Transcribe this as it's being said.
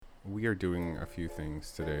we are doing a few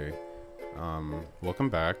things today. Welcome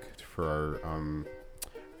back for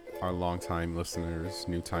our long time listeners,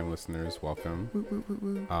 new time listeners. Welcome. Woo, woo, woo,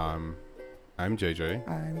 woo. I'm JJ,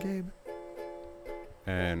 I'm Gabe.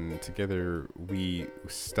 and together we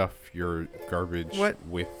stuff your garbage What?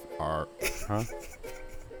 with our. Huh?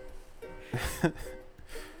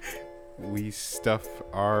 We stuff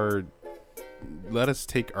our. Let us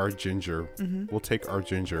take our ginger. Mm-hmm. We'll take our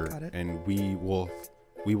ginger, Got it. and we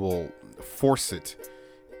will force it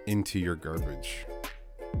into your garbage.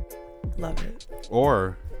 Love it.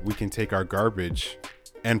 Or we can take our garbage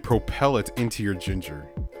and propel it into your ginger.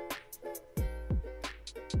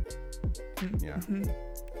 Yeah. Mm-hmm.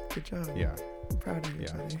 Good job. Yeah. Proud of you,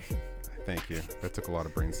 Yeah. buddy. Thank you. That took a lot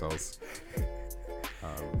of brain cells.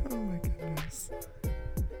 Oh my goodness.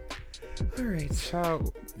 All right.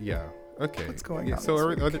 So, yeah. Okay. What's going Yeah, on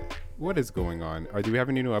so this week? what is going on? Do we have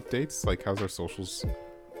any new updates? Like, how's our socials?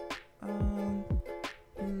 I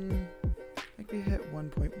think we hit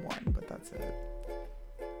 1.1, but that's it.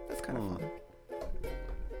 That's kind of fun.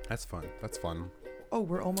 That's fun. That's fun. Oh,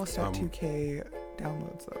 we're almost at 2K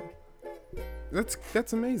downloads though.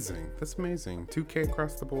 That's amazing. That's amazing. 2K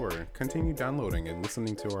across the board. Continue downloading and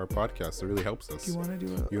listening to our podcast. It really helps us. Do you want to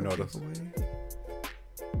do a notice. giveaway?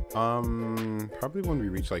 Probably when we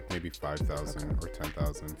reach like maybe 5,000 or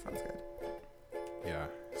 10,000. Sounds good. Yeah.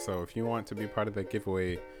 So if you want to be part of that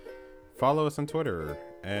giveaway, follow us on Twitter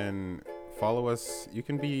and follow us. You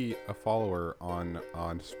can be a follower on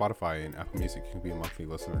Spotify and Apple Music. You can be a monthly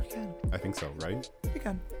listener. You can. I think so, right? You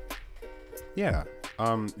can. Yeah.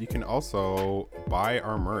 You can also buy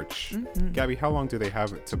our merch. Mm-hmm. Gabby, how long do they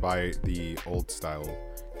have to buy the old style,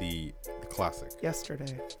 the classic?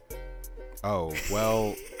 Yesterday. Oh,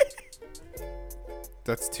 well,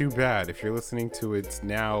 that's too bad. If you're listening to it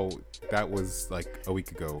now, that was like a week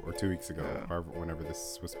ago or 2 weeks ago, Yeah. however, whenever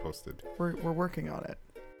this was posted. We're working on it.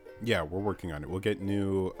 Yeah, we're working on it. We'll get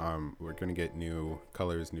new, we're going to get new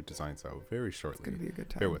colors, new designs out very It's shortly. gonna be a good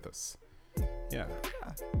time. Bear with us. Yeah.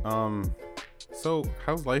 Yeah. So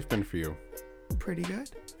how's life been for you? Pretty good.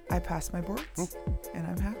 I passed my boards, and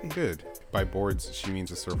I'm happy. Good. By boards, she means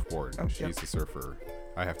a surfboard. Oh, She's yep. a surfer.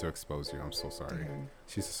 I have to expose you. I'm so sorry. Dang.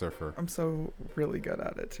 She's a surfer. I'm so really good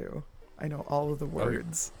at it too. I know all of the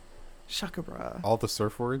words. Shakabra. All the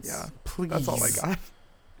surf words? Yeah. Please. That's all I got.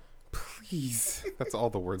 Please. That's all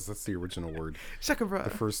the words. That's the original word. Shakabra. The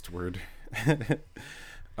first word.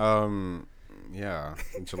 Yeah.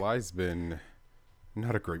 July's been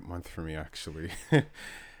not a great month for me, actually.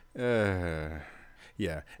 Yeah.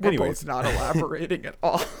 We're Anyways, both not elaborating at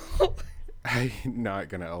all. I'm not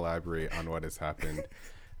going to elaborate on what has happened.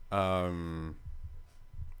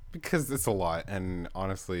 Because it's a lot. And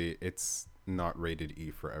honestly, it's not rated E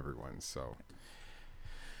for everyone. So.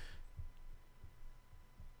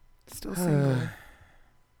 Still single.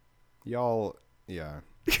 Y'all, yeah.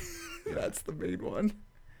 That's the main one.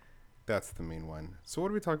 That's the main one. So what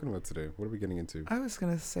are we talking about today? What are we getting into? I was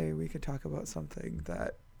gonna say we could talk about something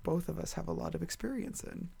that both of us have a lot of experience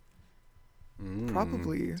in.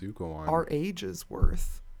 Probably do go on. our age is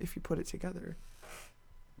worth if you put it together.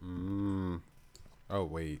 Oh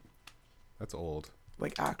wait, that's old.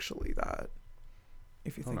 Like actually that,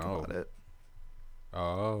 if you think about it.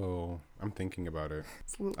 Oh, I'm thinking about it.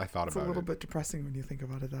 I thought It's about a little it. bit depressing when you think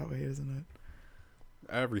about it that way, isn't it?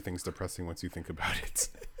 Everything's depressing once you think about it.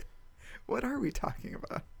 What are we talking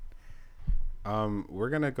about? We're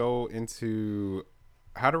gonna go into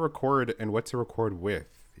how to record and what to record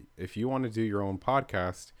with. If you want to do your own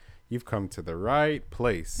podcast, you've come to the right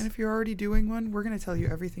place. And if you're already doing one, we're going to tell you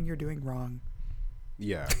everything you're doing wrong.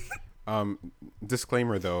 Yeah.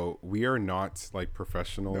 Disclaimer though, we are not like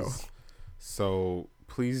professionals. No. So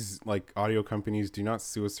please, like, audio companies, do not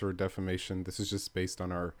sue us for defamation. This is just based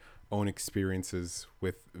on our own experiences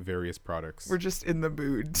with various products. We're just in the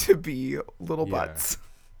mood to be little Yeah. butts.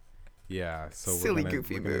 Yeah, so Silly, we're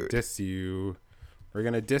goofy gonna mood. diss you. We're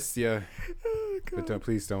gonna diss you, Oh, but God.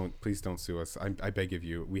 please don't sue us. I beg of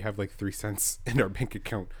you. We have like 3 cents in our bank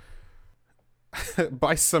account.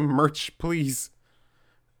 Buy some merch, please.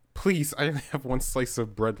 Please, I only have 1 slice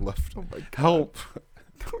of bread left. Oh my God. Help.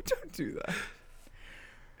 Don't do that.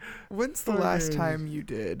 When's the last time you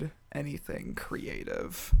did anything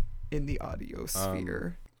creative in the audio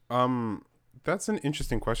sphere? That's an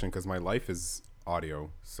interesting question because my life is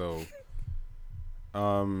audio. So,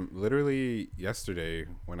 literally yesterday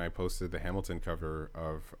when I posted the Hamilton cover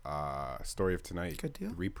of Story of Tonight, Good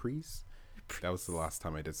deal. Reprise, that was the last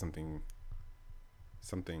time I did something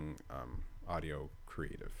audio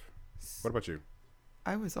creative. What about you?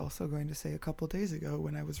 I was also going to say a couple days ago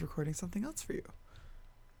when I was recording something else for you.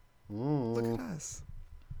 Look at us.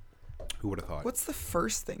 Who would have thought? What's the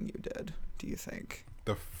first thing you did, do you think?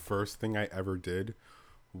 The first thing I ever did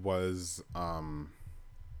was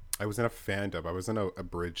I was in a fan dub. I was in a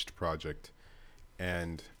abridged project,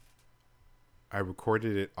 and I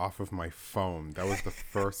recorded it off of my phone. That was the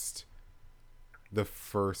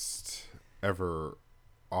first ever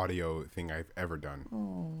audio thing I've ever done.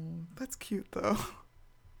 Oh, that's cute though.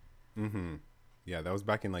 Mm-hmm. Yeah, that was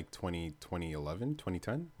back in like 2011,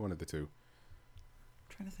 2010, one of the two.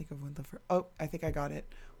 I'm trying to think of when the first. Oh, I think I got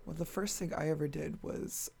it. Well, the first thing I ever did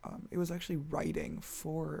was it was actually writing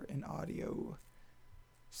for an audio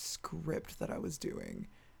script that I was doing,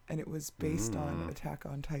 and it was based on Attack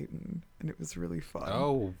on Titan, and it was really fun.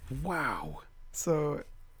 Oh, wow. So,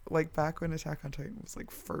 like, back when Attack on Titan was like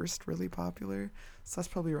first really popular, so that's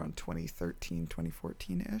probably around 2013,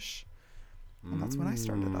 2014-ish, and that's when I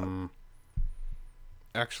started up.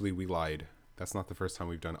 Actually, we lied. That's not the first time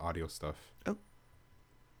we've done audio stuff. Oh.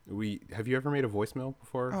 Have you ever made a voicemail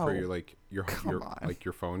before for your on.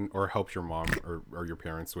 your phone, or helped your mom or your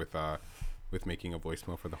parents with making a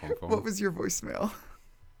voicemail for the home phone? What was your voicemail?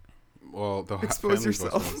 Well, the Expose family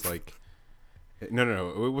yourself. voicemail was like,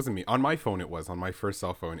 no, it wasn't me. On my phone, it was. On my first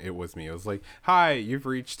cell phone, it was me. It was like, "Hi, you've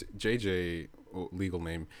reached JJ," legal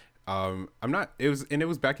name. I'm not. It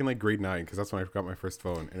was back in like grade 9, because that's when I got my first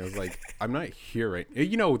phone, and it was like, I'm not here right.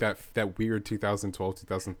 You know that weird 2012,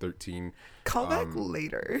 2013. Call back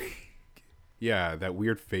later. Yeah, that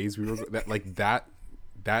weird phase we were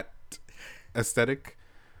that aesthetic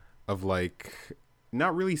of like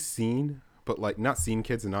not really scene, but like not scene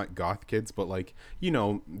kids and not goth kids, but like, you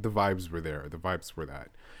know, the vibes were there. The vibes were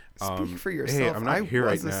that. Speak for yourself. Hey, I'm not here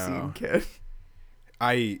right now. I was a scene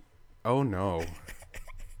kid. Oh no.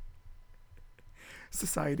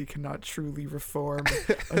 Society cannot truly reform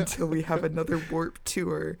until we have another Warp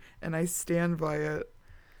Tour, and I stand by it.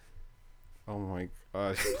 Oh my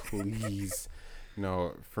gosh, please.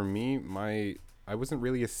 No, for me, I wasn't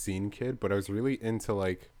really a scene kid, but I was really into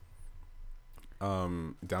like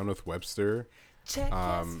Down with Webster. Check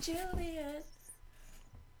yes, Juliet.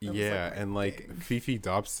 Yeah, like and like thing. Fifi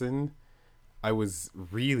Dobson. I was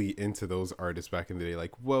really into those artists back in the day,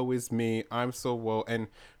 like "Woe Is Me," "I'm So Woe," and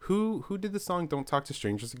who did the song "Don't Talk to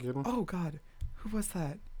Strangers Again"? Oh God, who was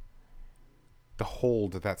that? The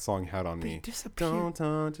hold that song had on They me. disappeared. Don't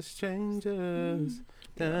talk to strangers.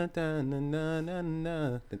 Da, da, na, na, na,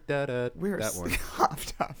 na, da, da, da. We're That one.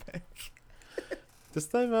 off topic.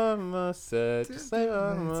 Just like Mama said. Just like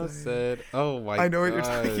Mama said. Oh my! I know what you're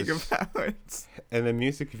talking gosh. about. And the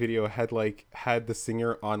music video had the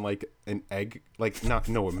singer on like an egg, like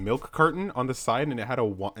a milk carton on the side, and it had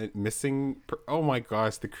missing. Oh my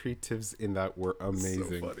gosh, the creatives in that were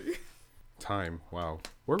amazing. So funny. Time. Wow.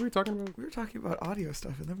 What were we talking about? We were talking about audio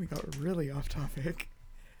stuff, and then we got really off topic.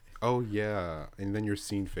 Oh yeah, and then your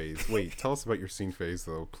scene phase. Wait, tell us about your scene phase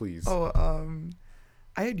though, please. Oh,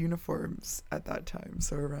 I had uniforms at that time,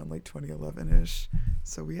 so around like 2011-ish.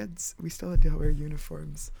 So we still had to wear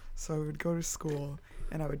uniforms. So I would go to school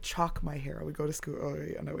and I would chalk my hair. I would go to school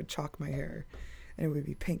early and I would chalk my hair, and it would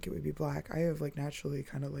be pink, it would be black. I have like naturally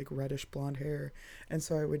kind of like reddish blonde hair, and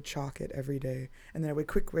so I would chalk it every day, and then I would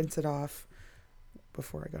quick rinse it off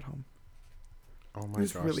before I got home. Oh my It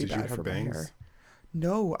was gosh, really did you bad have for bangs? my hair.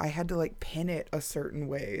 No, I had to like pin it a certain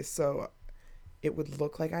way so it would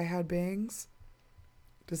look like I had bangs.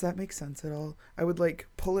 Does that make sense at all? I would like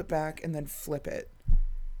pull it back and then flip it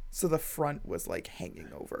so the front was like hanging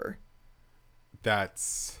over.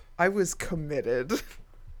 I was committed.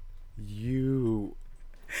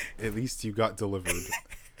 At least you got delivered.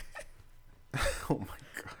 Oh my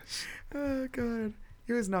gosh. Oh God.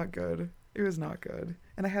 It was not good. It was not good.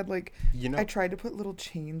 And I had like, I tried to put little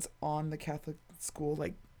chains on the Catholic school,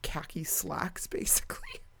 like khaki slacks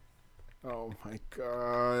basically. Oh my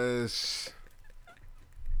gosh.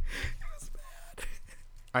 It was bad.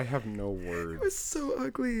 I have no words. It was so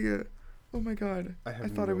ugly. Oh my God. I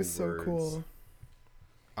thought it was so cool.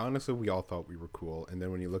 Honestly, we all thought we were cool, and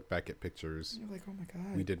then when you look back at pictures, You're like, oh my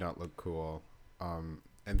God. we did not look cool. And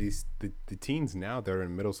the teens now that are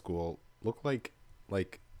in middle school look like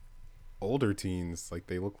older teens. Like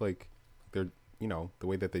they look like they're, you know, the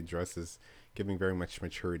way that they dress is giving very much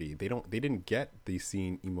maturity. They didn't get the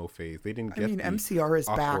scene emo phase. They didn't get. I mean, MCR is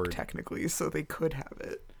awkward back technically, so they could have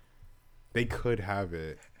it. They could have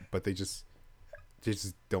it, but they just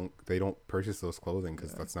don't. They don't purchase those clothing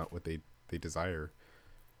because that's not what they desire.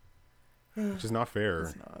 Which is not fair.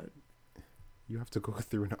 It's not. You have to go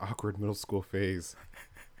through an awkward middle school phase.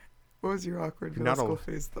 What was your awkward middle school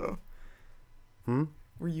phase, though?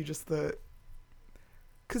 Were you just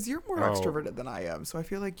because you're more extroverted than I am, so I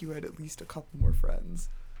feel like you had at least a couple more friends.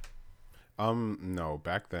 No,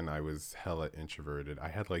 back then I was hella introverted. I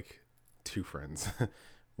had like two friends.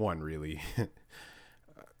 One really.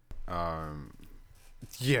 um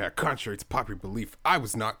yeah, contrary to popular belief, I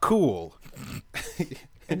was not cool.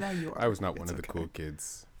 And now you are. I was not one It's of the okay. cool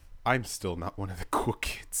kids. I'm still not one of the cool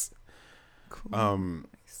kids. Cool.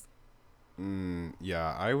 Nice.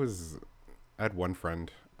 Yeah, I had one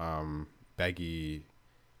friend, baggy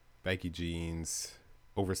jeans,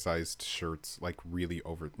 oversized shirts, like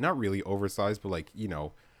not really oversized, but like,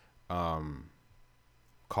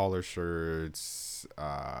 collar shirts,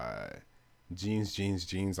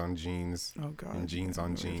 jeans on jeans, Oh God. and jeans yeah, I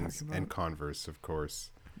on know what you're jeans, talking and about. Converse, of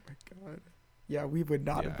course. Oh my God. Yeah, we would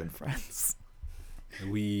not have Yeah. been friends.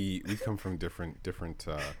 We come from different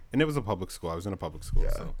and it was a public school. I was in a public school,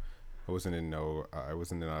 Yeah. so I wasn't in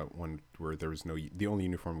a one where there was the only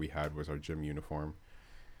uniform we had was our gym uniform.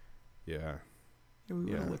 Yeah. Yeah, we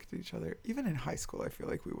would have Yeah. looked at each other. Even in high school, I feel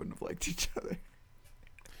like we wouldn't have liked each other.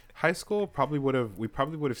 High school we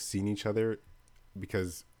probably would have seen each other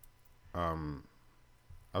because I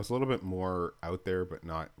was a little bit more out there, but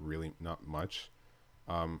not much.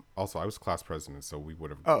 Also I was class president, so we would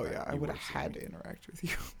have Oh yeah, I you would have seen had me. to interact with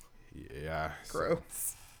you. Yeah. so-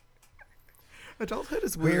 Gross. Adulthood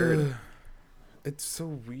is weird. It's so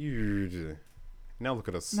weird. Now look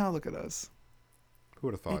at us. Now look at us Who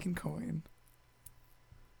would have thought? making coin.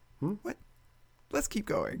 Hmm? What? Let's keep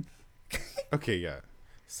going. Okay, yeah.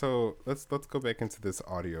 So let's go back into this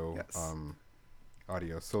audio. Yes.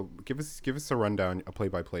 Audio. So give us a rundown, a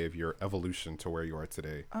play-by-play of your evolution to where you are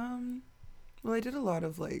today. Well, I did a lot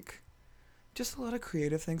of just a lot of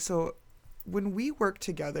creative things. So when we work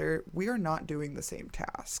together, we are not doing the same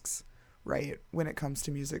tasks, right? When it comes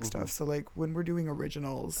to music stuff. So when we're doing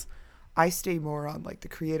originals, I stay more on the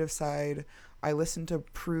creative side. I listen to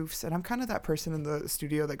proofs, and I'm kind of that person in the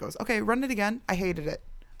studio that goes, "Okay, run it again. I hated it.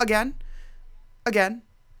 Again.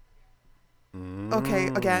 Okay,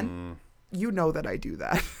 again." You know that I do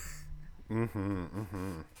that.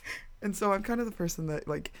 And so I'm kind of the person that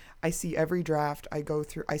I see every draft, I go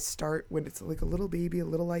through, I start when it's like a little baby, a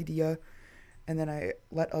little idea, and then I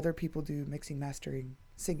let other people do mixing, mastering,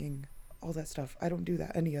 singing, all that stuff. I don't do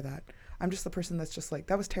that, any of that. I'm just the person that's just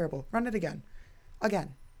that was terrible. Run it again.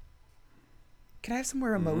 Again. Can I have some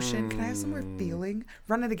more emotion? Can I have some more feeling?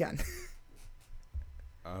 Run it again.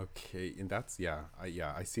 Okay, and that's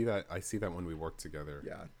I see that. I see that when we work together.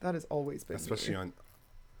 Yeah, that has always been Especially me.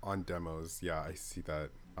 on demos. Yeah, I see that.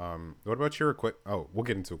 What about your Oh, we'll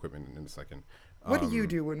get into equipment in a second. What do you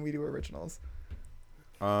do when we do originals?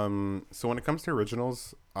 So when it comes to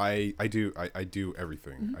originals, I do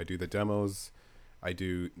everything. Mm-hmm. I do the demos, I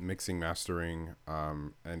do mixing, mastering,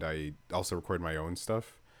 and I also record my own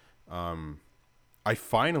stuff. I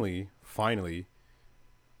finally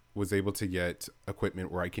was able to get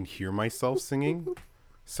equipment where I can hear myself singing,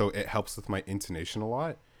 so it helps with my intonation a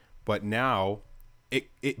lot. But now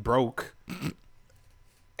it broke.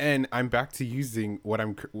 And I'm back to using what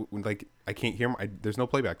I can't hear. There's no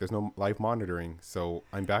playback. There's no live monitoring. So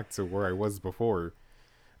I'm back to where I was before.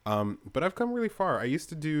 But I've come really far. I used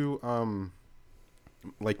to do,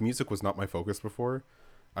 music was not my focus before,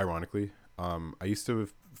 ironically. I used to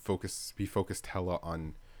be focused hella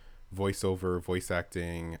on voiceover, voice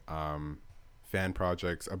acting, fan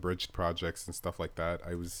projects, abridged projects, and stuff like that.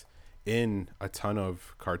 I was in a ton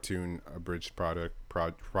of cartoon abridged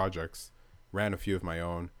projects. Ran a few of my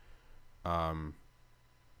own.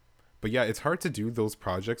 But yeah, it's hard to do those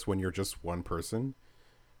projects when you're just one person.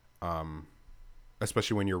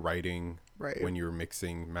 Especially when you're writing, Right. when you're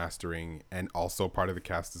mixing, mastering, and also part of the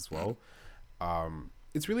cast as well.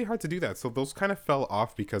 It's really hard to do that. So those kind of fell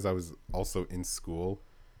off because I was also in school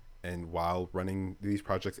and while running these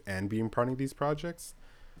projects and being part of these projects.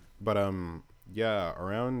 But yeah,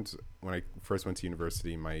 around when I first went to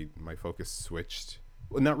university, my focus switched.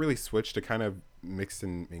 Well, not really switched, it kind of mixed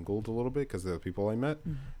and mingled a little bit because of the people I met.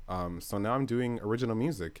 So now I'm doing original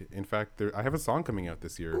music. In fact, I have a song coming out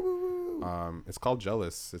this year. It's called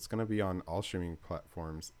Jealous. It's going to be on all streaming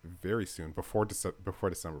platforms very soon, before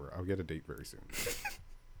December. I'll get a date very soon.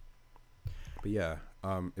 But yeah,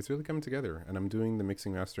 it's really coming together, and I'm doing the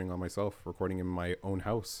mixing, mastering on myself, recording in my own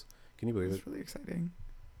house. Can you believe it? It's really exciting.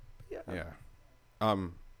 Yeah.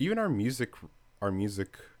 Even our music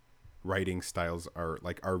writing styles are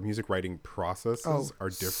our music writing processes are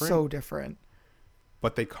different, So different.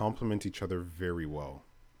 but they complement each other very well.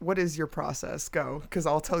 What is your process? Go, because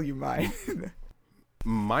I'll tell you mine.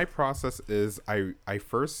 My process is I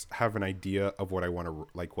first have an idea of what I want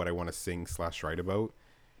to sing / write about.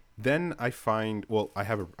 Then I find, I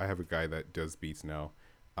have a guy that does beats now.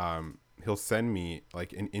 He'll send me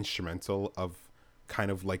an instrumental of kind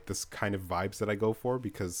of like this kind of vibes that I go for,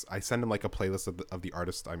 because I send him like a playlist of the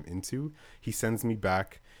artist I'm into. He sends me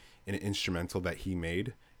back an instrumental that he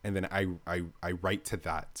made, and then I write to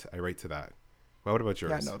that. Well, what about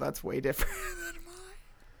yours? Yeah, no, that's way different than mine.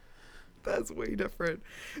 That's way different.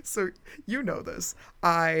 So you know this.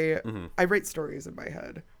 I write stories in my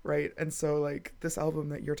head, right? And so like this album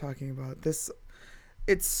that you're talking about,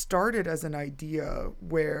 it started as an idea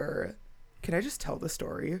where, can I just tell the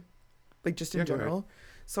story? Like just in general.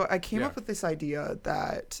 So I came up with this idea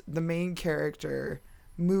that the main character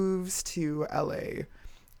moves to LA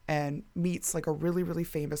and meets like a really, really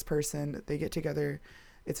famous person. They get together.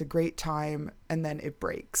 It's a great time. And then it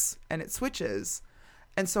breaks and it switches.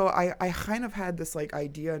 And so I kind of had this like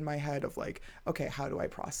idea in my head of like, okay, how do I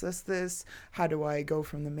process this? How do I go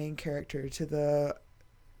from the main character to the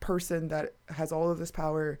person that has all of this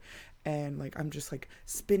power? And like I'm just like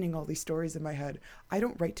spinning all these stories in my head. I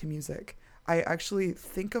don't write to music. I actually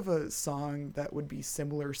think of a song that would be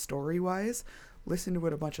similar story-wise, listen to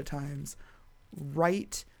it a bunch of times,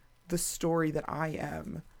 write the story that I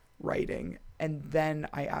am writing, and then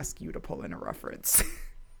I ask you to pull in a reference.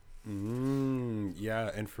 Yeah,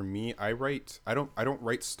 and for me, I don't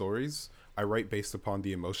write stories. I write based upon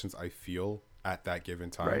the emotions I feel at that given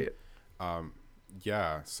time. Right.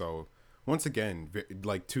 Yeah, so once again,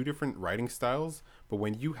 like two different writing styles, but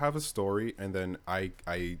when you have a story and then I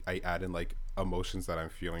add in like emotions that I'm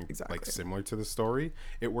feeling like similar to the story,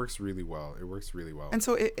 it works really well. And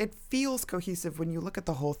so it feels cohesive when you look at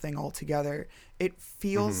the whole thing all together. It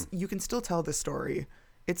feels, you can still tell the story.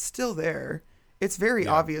 It's still there. It's very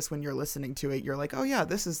obvious when you're listening to it. You're like, oh yeah,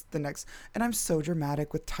 this is the next. And I'm so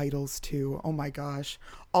dramatic with titles too. Oh my gosh.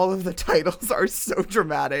 All of the titles are so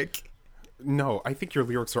dramatic. No, I think your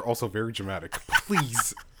lyrics are also very dramatic.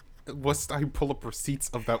 Please, must I pull up receipts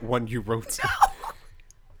of that one you wrote? No!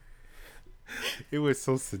 It was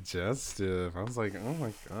so suggestive. I was like, oh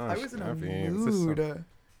my gosh. I was in a mood.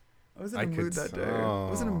 I was in a mood that day. I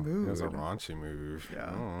was in a mood. It was a raunchy move. Yeah.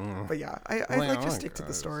 Oh. But yeah, I like to stick to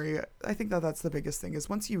the story. I think that's the biggest thing is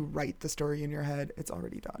once you write the story in your head, it's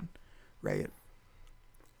already done. Right?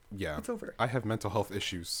 Yeah. It's over. I have mental health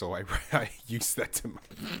issues, so I use that to my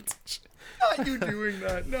advantage. Not you doing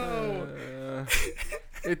that. No.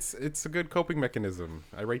 It's a good coping mechanism.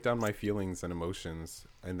 I write down my feelings and emotions,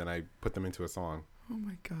 and then I put them into a song. Oh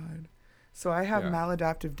my God. So I have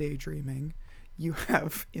maladaptive daydreaming. You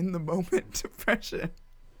have in the moment depression.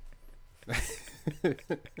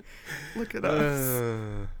 Look at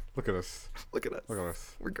us. Look at us. Look at us. Look at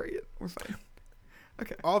us. We're great. We're fine.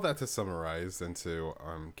 Okay. All that to summarize and to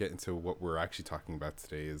get into what we're actually talking about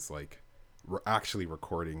today is like we're actually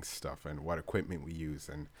recording stuff and what equipment we use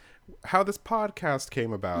and how this podcast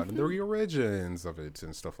came about and the origins of it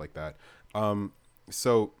and stuff like that.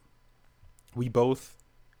 So we both,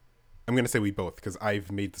 I'm going to say we both because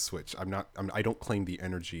I've made the switch. I don't claim the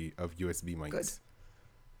energy of USB mics. Good.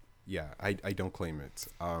 Yeah, I don't claim it.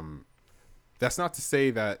 That's not to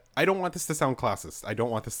say that I don't want this to sound classist.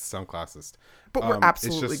 But we're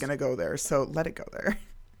absolutely going to go there, so let it go there.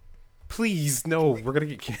 Please, no, we're going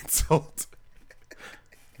to get canceled.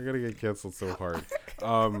 We're going to get canceled so hard.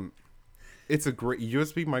 It's a great,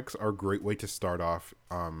 USB mics are a great way to start off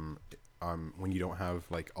when you don't have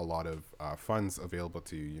like a lot of funds available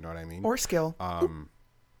to you, you know what I mean? Or skill.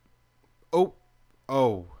 Oh.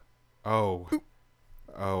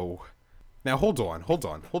 Now hold on to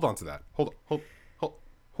that. Hold on to that.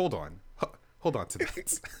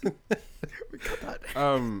 We got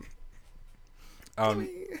that.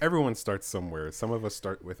 Everyone starts somewhere. Some of us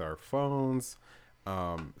start with our phones.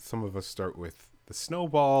 Some of us start with the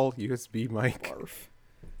Snowball USB mic.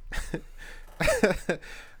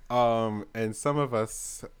 And some of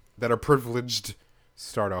us that are privileged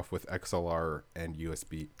start off with XLR and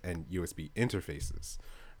USB interfaces.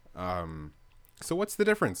 So what's the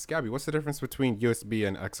difference, Gabby? What's the difference between USB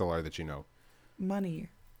and XLR that you know? Money,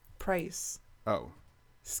 price. Oh.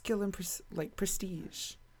 Skill and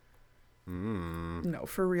prestige. No,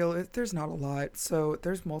 for real, there's not a lot. So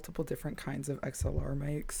there's multiple different kinds of XLR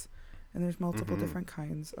mics, and there's multiple different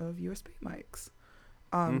kinds of USB mics.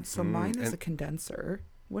 So mine is a condenser.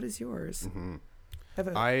 What is yours?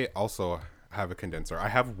 I also have a condenser. I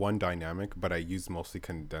have one dynamic, but I use mostly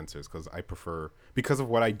condensers because I prefer, because of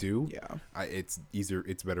what I do. Yeah, it's easier.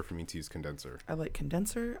 It's better for me to use condenser. I like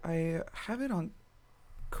condenser. I have it on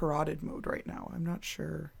carotid mode right now. I'm not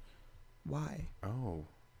sure why. Oh,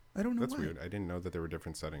 I don't know. That's why. weird. I didn't know that there were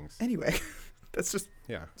different settings. Anyway, that's just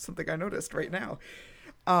something I noticed right now.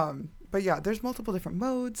 But yeah, there's multiple different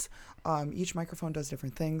modes. Each microphone does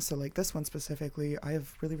different things. So like this one specifically, I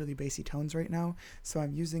have really, really bassy tones right now. So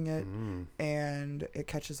I'm using it and it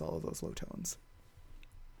catches all of those low tones.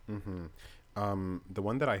 The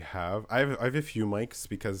one that I have a few mics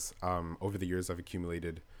because over the years I've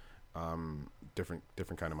accumulated different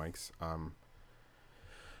kind of mics.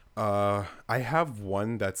 I have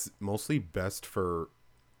one that's mostly best for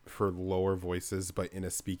lower voices, but in a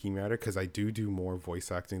speaking matter, because I do more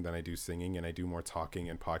voice acting than I do singing, and I do more talking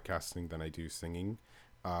and podcasting than I do singing.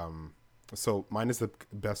 So mine is the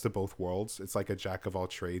best of both worlds. It's like a jack of all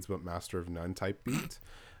trades but master of none type beat.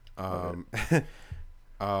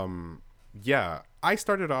 Yeah, I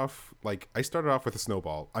started off with a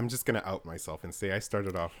Snowball. I'm just gonna out myself and say I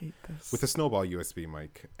started off with a Snowball USB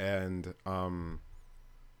mic, and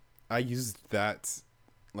I used that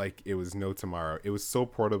like it was no tomorrow. It was so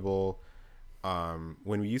portable.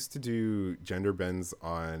 When we used to do gender bends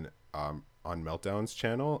on Meltdown's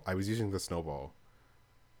channel, I was using the Snowball.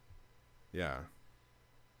 Yeah.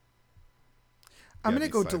 I'm gonna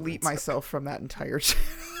go delete myself from that entire channel.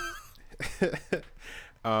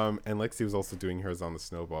 And Lexi was also doing hers on the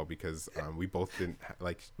Snowball because we both didn't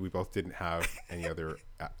have any other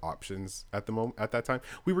options at that time.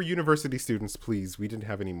 We were university students, please. We didn't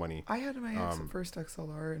have any money. I had my first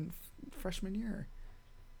XLR in freshman year.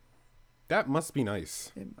 That must be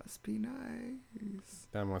nice. It must be nice.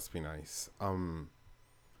 That must be nice.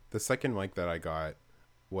 The second mic that I got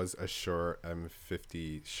was a Shure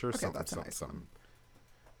M50. Shure something.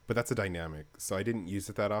 But that's a dynamic, so I didn't use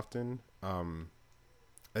it that often.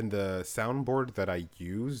 And the soundboard that I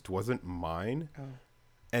used wasn't mine. Oh.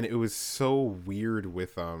 And it was so weird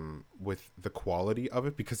with the quality of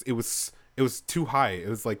it because it was too high. It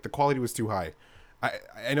was like the quality was too high.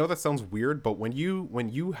 I know that sounds weird, but when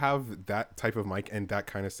you have that type of mic and that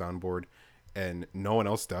kind of soundboard and no one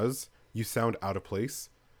else does, you sound out of place.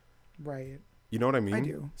 Right. You know what I mean? I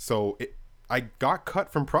do. So I got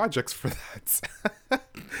cut from projects for that.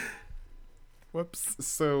 Whoops.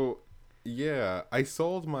 So yeah, I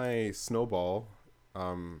sold my Snowball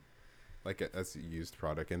as a used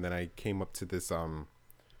product, and then I came up to this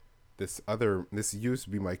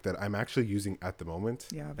USB mic that I'm actually using at the moment.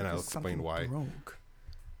 Yeah, and I'll explain why. Broke.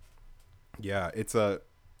 Yeah,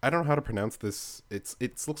 I don't know how to pronounce this.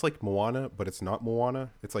 It looks like Moana, but it's not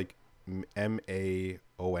Moana. It's like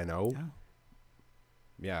MAONO. Yeah.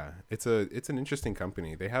 Yeah, it's an interesting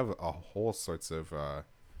company. They have a whole sorts of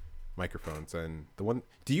microphones, and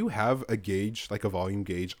do you have a gauge, like a volume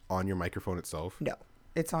gauge on your microphone itself? No,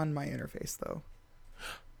 it's on my interface though.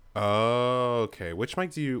 Oh, okay. Which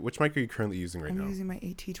mic are you currently using right now? I'm using my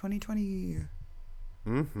AT2020.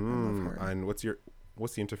 And what's the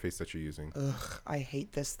interface that you're using? Ugh, I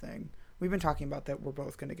hate this thing. We've been talking about that. We're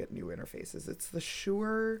both going to get new interfaces. It's the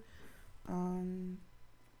Shure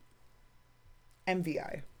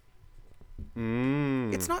MVI.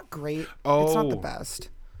 It's not great. Oh. It's not the best.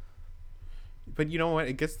 But you know what?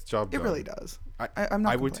 It gets the job done. It really does. I'm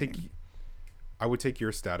not I would take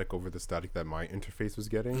your static over the static that my interface was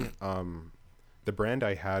getting. The brand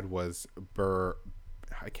I had was I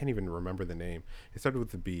can't even remember the name. It started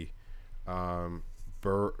with the B.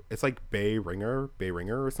 It's like Bay Ringer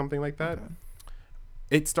or something like that. Okay.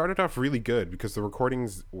 It started off really good because the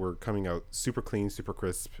recordings were coming out super clean, super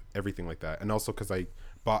crisp, everything like that. And also because I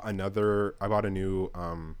bought a new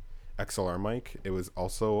XLR mic. It was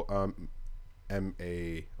also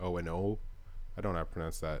MAONO. I don't know how to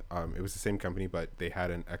pronounce that. It was the same company, but they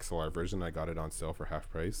had an XLR version. I got it on sale for half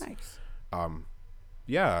price. Nice.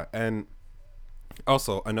 Yeah, and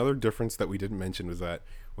also another difference that we didn't mention was that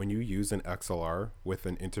when you use an XLR with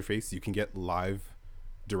an interface, you can get live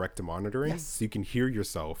direct to monitoring, yes. So you can hear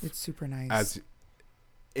yourself. It's super nice. As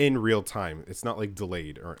in real time. It's not like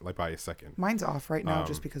delayed or like by a second. Mine's off right now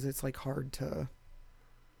just because it's like hard to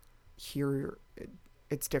hear.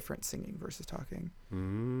 It's different singing versus talking.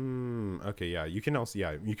 Okay, yeah. You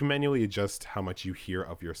can manually adjust how much you hear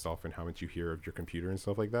of yourself and how much you hear of your computer and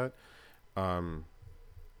stuff like that.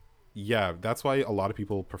 Yeah, that's why a lot of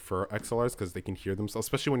people prefer XLRs because they can hear themselves,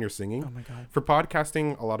 especially when you're singing. Oh my God. For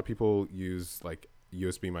podcasting, a lot of people use like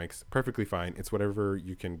USB mics. Perfectly fine. It's whatever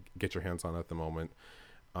you can get your hands on at the moment.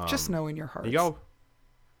 Just know in your heart.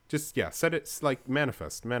 Set it like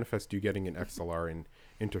manifest you getting an XLR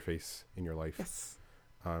interface in your life. Yes.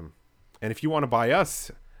 And if you want to buy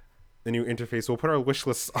us the new interface, we'll put our wish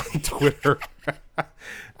list on Twitter.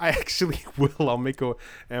 I actually will. I'll make a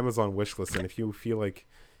Amazon wish list, and if you feel like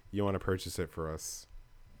you want to purchase it for us,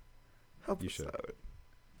 help us out.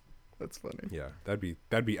 That's funny. Yeah,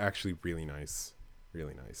 that'd be actually really nice.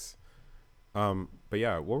 Really nice. But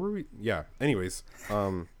yeah, what were we? Yeah. Anyways,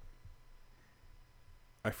 I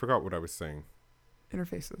forgot what I was saying.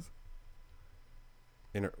 Interfaces.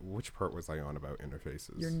 Which part was I on about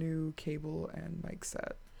interfaces? Your new cable and mic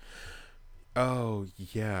set. Oh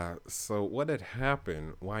yeah. So what had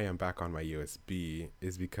happened? Why I'm back on my USB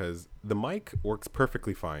is because the mic works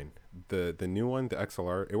perfectly fine. The new one, the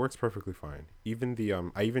XLR, it works perfectly fine. Even the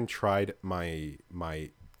I even tried my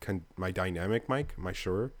dynamic mic, my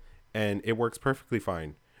Shure, and it works perfectly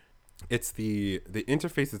fine. It's the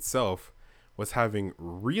interface itself was having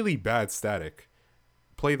really bad static.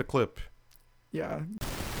 Play the clip. Yeah.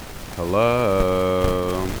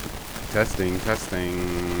 Hello. Testing.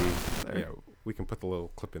 There. Yeah, we can put the little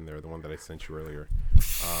clip in there, the one that I sent you earlier.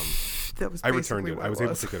 That was I returned basically it. what I was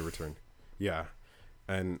able to get a return. Yeah.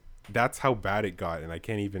 And that's how bad it got, and I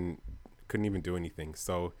couldn't even do anything.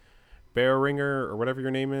 So Bear Ringer or whatever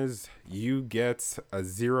your name is, you get a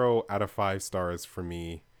 0 out of 5 stars for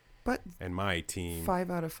me But and my team. 5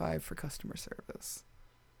 out of 5 for customer service.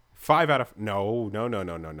 5 out of no.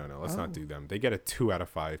 Let's not Oh. do them. They get a 2 out of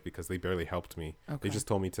 5 because they barely helped me. Okay. They just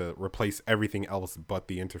told me to replace everything else but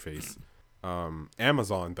the interface.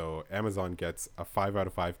 Amazon though, Amazon gets a 5 out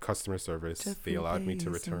of 5 customer service. They allowed me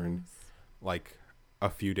to return like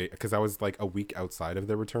a few days because I was like a week outside of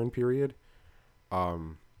the return period.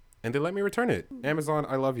 And they let me return it. Amazon,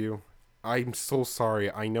 I love you. I'm so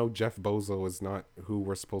sorry. I know Jeff Bozo is not who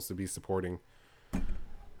we're supposed to be supporting.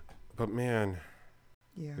 But man,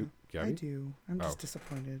 Yeah, Gabby? I do. I'm just Oh.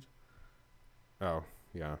 disappointed. Oh,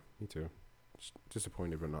 yeah, me too. Just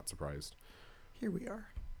disappointed but not surprised. Here we are.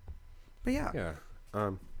 But yeah, Yeah.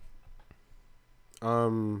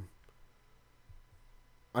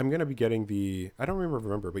 I'm gonna be getting the. I don't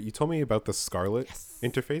remember, but you told me about the Scarlett yes.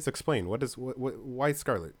 interface. Explain what why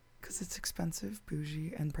Scarlett? Because it's expensive,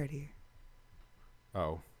 bougie, and pretty.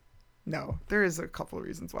 Oh, No, there is a couple of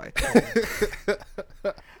reasons why.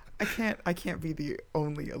 I can't be the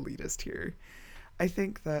only elitist here. I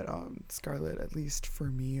think that Scarlett, at least for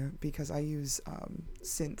me, because I use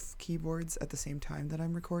synth keyboards at the same time that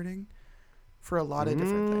I'm recording for a lot of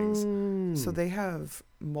different things. So they have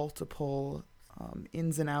multiple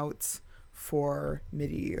ins and outs for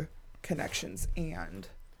MIDI connections and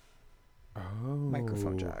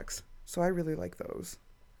microphone jacks. So I really like those.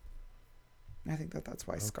 I think that that's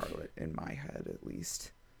why Scarlett, in my head at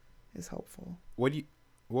least, is helpful. What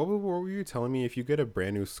were you telling me? If you get a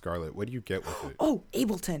brand new Scarlett, what do you get with it? Oh,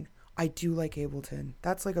 Ableton. I do like Ableton.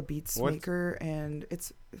 That's like a beats What? maker, and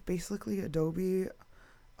it's basically Adobe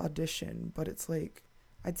Audition, but it's like,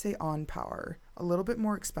 I'd say on power. A little bit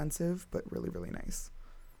more expensive, but really, really nice.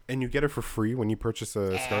 And you get it for free when you purchase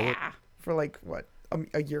a Scarlett? For like, what,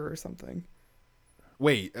 a year or something.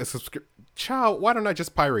 Wait, a Chow, why don't I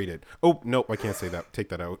just pirate it? Oh, nope, I can't say that. Take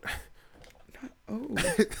that out. Oh,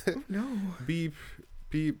 oh no. Beep,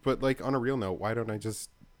 but like on a real note, why don't I just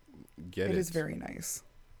get it? It is very nice.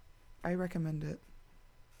 I recommend it.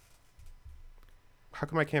 How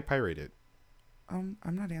come I can't pirate it? I'm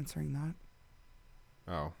not answering that.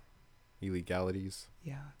 Oh, illegalities,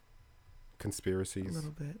 Yeah, conspiracies. a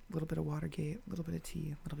little bit of Watergate, a little bit of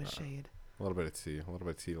tea, a little bit of shade. A little bit of tea, a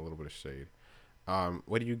little bit of shade.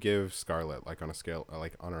 What do you give Scarlett, like on a scale,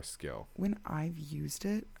 like on our scale? When I've used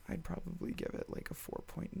it, I'd probably give it like a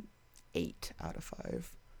 4.8 out of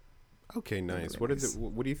 5. Okay, nice. Really What is nice. it?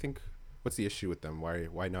 What do you think? What's the issue with them?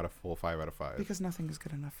 Why not a full 5 out of 5? Because nothing is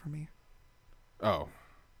good enough for me. Oh,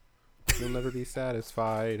 you'll never be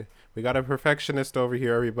satisfied. We got a perfectionist over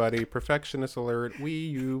here, everybody. Perfectionist alert.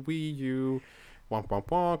 Wii U. Womp womp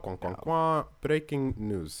womp. Womp womp womp. Breaking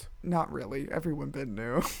news. Not really. Everyone been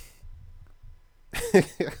knew.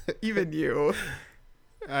 Even you.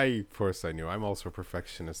 Of course I knew. I'm also a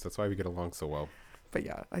perfectionist. That's why we get along so well. But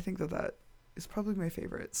yeah, I think that is probably my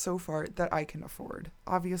favorite so far that I can afford.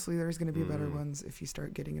 Obviously, there's going to be better ones if you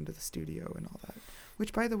start getting into the studio and all that.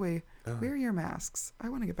 Which, by the way, wear your masks. I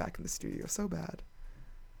want to get back in the studio so bad.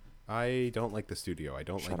 I don't like the studio. I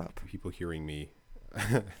don't Shut like up. people hearing me.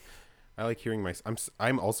 I like hearing my.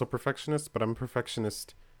 I'm also a perfectionist, but I'm a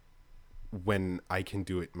perfectionist when I can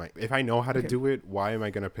do it. If I know how to Okay. do it, why am I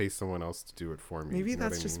gonna pay someone else to do it for me? Maybe You know what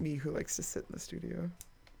that's I just mean? me who likes to sit in the studio.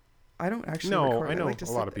 I don't actually No, record. I know like to a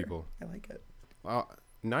sit lot of there. people. I like it.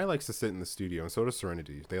 Nye likes to sit in the studio, and so does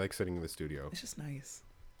Serenity. They like sitting in the studio. It's just nice.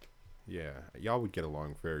 Yeah, y'all would get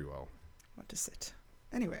along very well. I want to sit.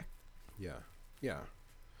 Anyway, Yeah.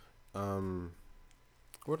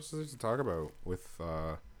 What else is there to talk about with?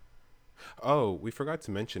 Oh, we forgot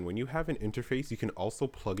to mention when you have an interface, you can also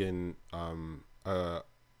plug in an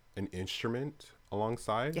instrument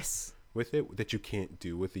alongside yes. with it that you can't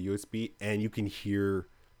do with the USB, and you can hear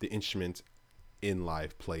the instrument in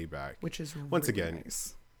live playback, which is once really again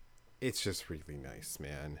nice. It's just really nice,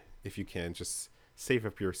 man. If you can, just save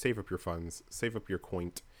up your funds, save up your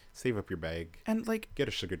coin, save up your bag, And like, get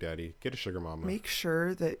a sugar daddy, get a sugar mama. make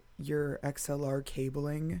sure that your XLR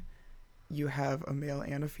cabling, you have a male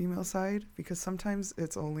and a female side, because sometimes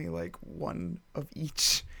it's only like one of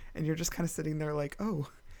each, and you're just kind of sitting there like, oh,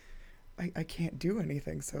 I can't do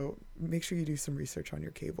anything. So make sure you do some research on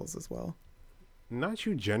your cables as well. Not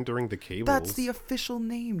you gendering the cables. That's the official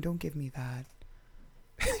name. Don't give me that.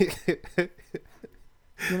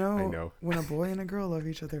 You know, I know. when a boy and a girl love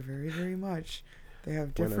each other very, very much, they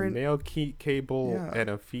have When different. a male cable Yeah. and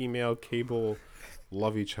a female cable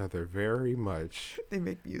love each other very much, They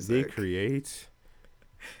make music. they create,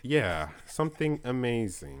 something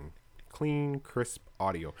amazing. Clean, crisp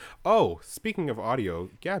audio. Oh, speaking of audio,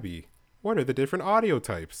 Gabby, what are the different audio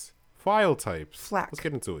types? File types. FLAC. Let's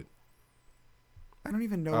get into it. I don't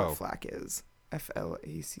even know Oh. what FLAC is.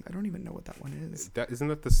 FLAC. I don't even know what that one is. Isn't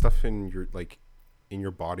that the stuff in your in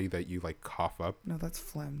your body that you like cough up? No, that's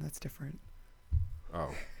phlegm. That's different.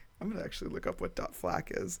 Oh, I'm gonna actually look up what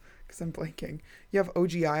 .FLAC is because I'm blanking. You have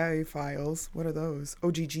OGI files. What are those?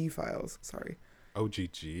 OGG files. Sorry.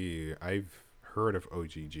 OGG. I've heard of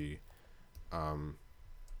OGG.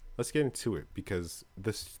 Let's get into it because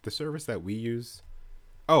the service that we use.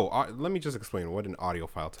 Oh, let me just explain what an audio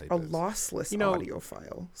file type A is. lossless You know- audio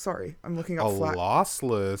file. Sorry, I'm looking A up FLAC.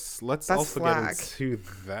 lossless. Let's That's also FLAC. get into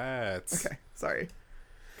that. Okay, sorry.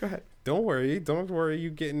 Go ahead. Don't worry. You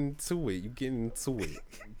get into it.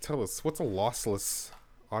 Tell us, what's a lossless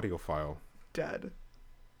audio file? Dead.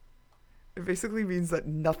 It basically means that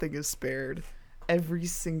nothing is spared. Every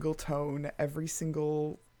single tone, every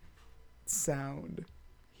single sound,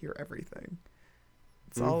 hear everything.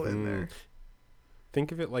 It's all in there.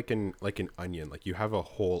 Think of it like an onion. Like you have a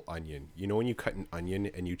whole onion. You know when you cut an onion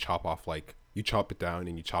and you chop off you chop it down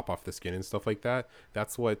and you chop off the skin and stuff like that?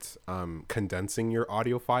 That's what condensing your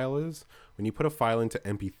audio file is. When you put a file into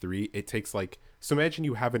MP3, it takes so imagine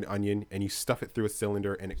you have an onion and you stuff it through a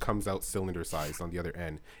cylinder and it comes out cylinder size on the other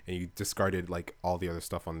end, and you discarded all the other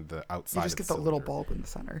stuff on the outside. You just get the little bulb in the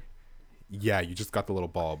center. Yeah, you just got the little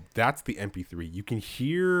bulb. That's the MP3. You can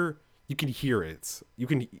hear it. You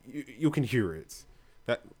can hear it.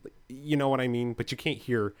 That, you know what I mean? But you can't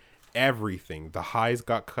hear everything. The highs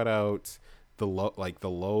got cut out. The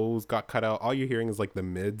lows got cut out. All you're hearing is the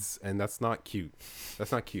mids, and that's not cute.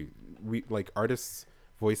 That's not cute. We artists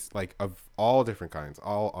voice of all different kinds,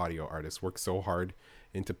 all audio artists work so hard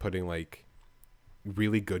into putting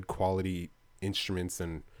really good quality instruments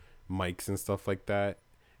and mics and stuff like that.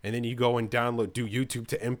 And then you go and do YouTube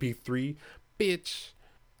to MP3. Bitch,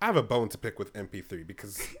 I have a bone to pick with MP3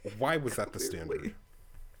 because why was that the standard?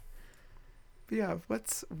 But yeah,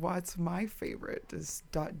 what's my favorite is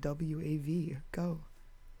 .wav. Go.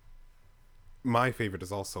 My favorite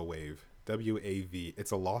is also WAV. WAV.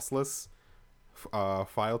 It's a lossless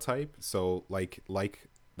file type. So like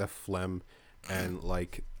the phlegm and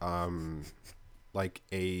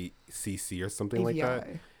ACC or something like that.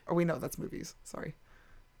 AVI. Oh wait, no, that's movies. Sorry.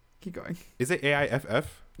 Keep going. Is it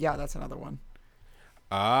AIFF? Yeah, that's another one.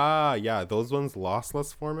 Ah, yeah. Those ones,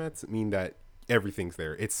 lossless formats, mean that everything's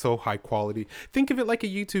there. It's so high quality. Think of it like a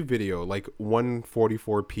YouTube video,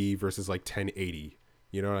 144p versus 1080.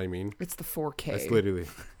 You know what I mean? It's the 4K. That's literally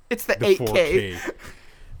It's the, the 8K. 4K.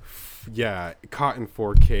 Yeah, cotton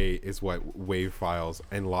 4K is what WAV files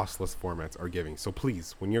and lossless formats are giving. So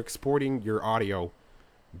please, when you're exporting your audio,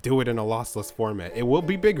 do it in a lossless format. It will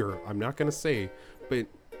be bigger, I'm not going to say, but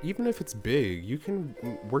even if it's big, you can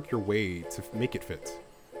work your way to make it fit.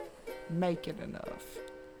 Make it enough.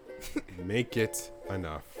 Make it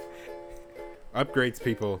enough. Upgrades,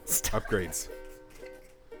 people. Upgrades.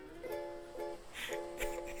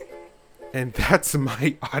 And that's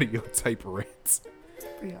my audio type rant.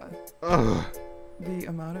 Yeah. Ugh. The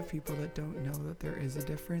amount of people that don't know that there is a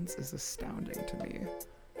difference is astounding to me.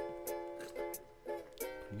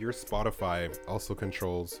 Your Spotify also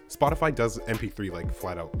controls. Spotify does MP3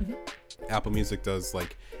 flat out. Mm-hmm. Apple Music does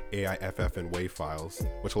AIFF and WAV files,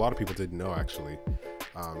 which a lot of people didn't know actually.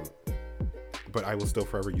 But I will still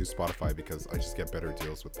forever use Spotify because I just get better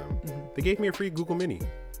deals with them. Mm-hmm. They gave me a free Google Mini.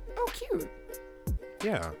 Oh, cute.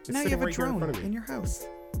 Yeah, it's Now you sitting have a right here in drone front of in me. your house.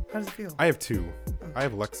 How does it feel? I have two. Oh. I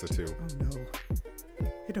have Alexa too. Oh no.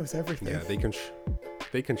 It knows everything. Yeah,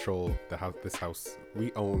 they control the house. This house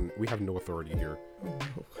we have no authority here. Oh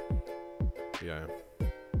no. Yeah,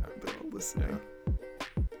 They're all listening.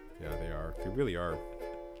 yeah, they are. They really are.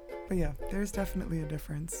 But yeah, there's definitely a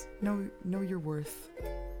difference. Know your worth.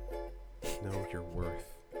 Know your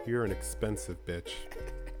worth. You're an expensive bitch.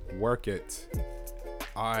 Work it.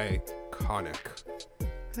 I iconic.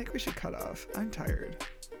 I think we should cut off. I'm tired.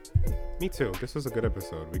 Me too. This was a good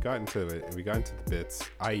episode. We got into it and we got into the bits.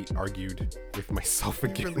 I argued with myself We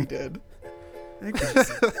again. really did. I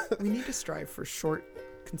think we need to strive for short,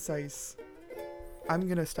 concise. I'm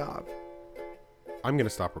gonna stop. I'm gonna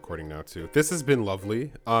stop recording now too. This has been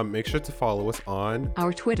lovely. Make sure to follow us on.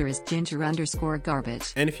 Our Twitter is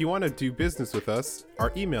ginger_garbage. And if you want to do business with us,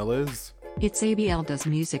 our email is. It's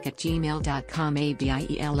abldoesmusic@gmail.com.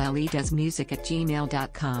 abielle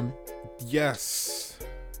doesmusic@gmail.com. Yes.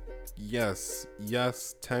 Yes.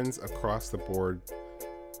 Yes. 10s across the board.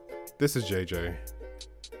 This is JJ.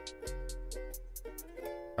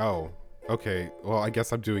 Oh. Okay, well, I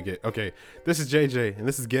guess I'm doing it. Okay, this is JJ, and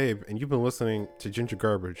this is Gabe, and you've been listening to Ginger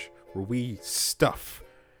Garbage, where we stuff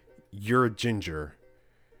your ginger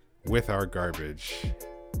with our garbage,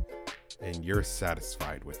 and you're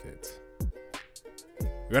satisfied with it.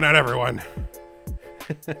 Good night, everyone.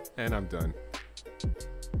 And I'm done.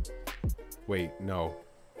 Wait, no.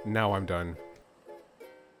 Now I'm done.